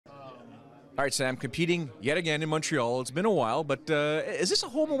All right, Sam, competing yet again in Montreal. It's been a while, but is this a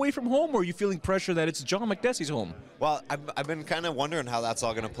home away from home, or are you feeling pressure that it's John Makdessi's home? Well, I've been kind of wondering how that's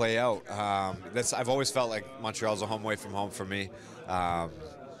all going to play out. I've always felt like Montreal's a home away from home for me.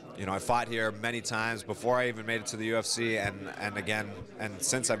 You know, I fought here many times before I even made it to the UFC, and again, and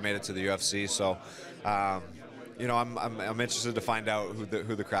since I've made it to the UFC. So, you know, I'm interested to find out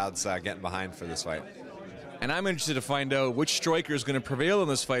who the crowd's getting behind for this fight. And I'm interested to find out which striker is going to prevail in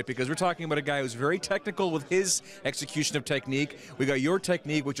this fight, because we're talking about a guy who's very technical with his execution of technique. We got your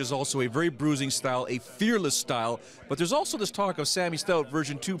technique, which is also a very bruising style, a fearless style. But there's also this talk of Sammy Stout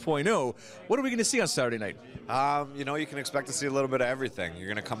version 2.0. What are we going to see on Saturday night? You know, you can expect to see a little bit of everything. You're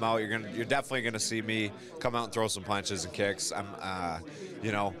going to come out. You're definitely going to see me come out and throw some punches and kicks.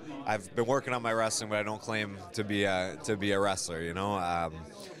 You know, I've been working on my wrestling, but I don't claim to be a wrestler. You know.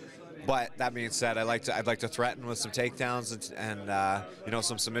 But that being said, I'd like to threaten with some takedowns and you know,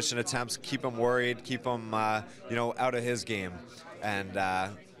 some submission attempts, keep him worried, keep him you know, out of his game, and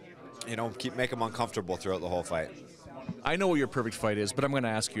you know, make him uncomfortable throughout the whole fight. I know what your perfect fight is, but I'm going to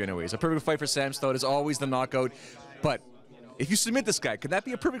ask you anyways. A perfect fight for Sam Stout is always the knockout, but if you submit this guy, could that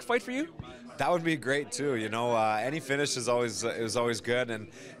be a perfect fight for you? That would be great too. You know, any finish is always good, and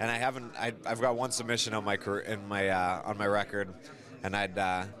I've got one submission on my career, on my record. And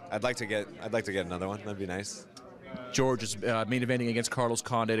I'd like to get another one. That'd be nice. George is main eventing against Carlos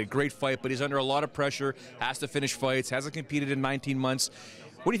Condit. A great fight, but he's under a lot of pressure. Has to finish fights. Hasn't competed in 19 months.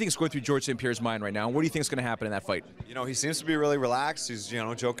 What do you think is going through George St. Pierre's mind right now? What do you think is going to happen in that fight? You know, he seems to be really relaxed. He's, you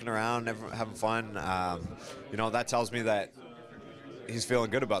know, joking around, having fun. You know, that tells me that he's feeling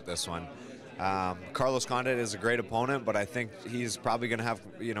good about this one. Carlos Condit is a great opponent, but I think he's probably going to have,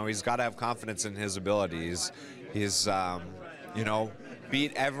 you know, he's got to have confidence in his abilities. He's you know,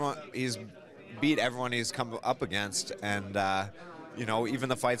 beat everyone. He's beat everyone he's come up against, and you know, even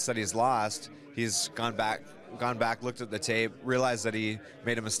the fights that he's lost, he's gone back, looked at the tape, realized that he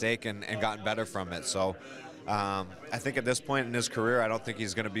made a mistake, and gotten better from it. So I think at this point in his career, I don't think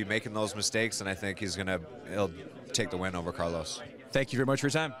he's going to be making those mistakes, and I think he'll take the win over Carlos. Thank you very much for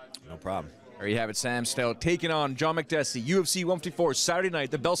your time. No problem. There you have it, Sam Stout taking on John Makdessi, UFC 154, Saturday night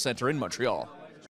at the Bell Center in Montreal.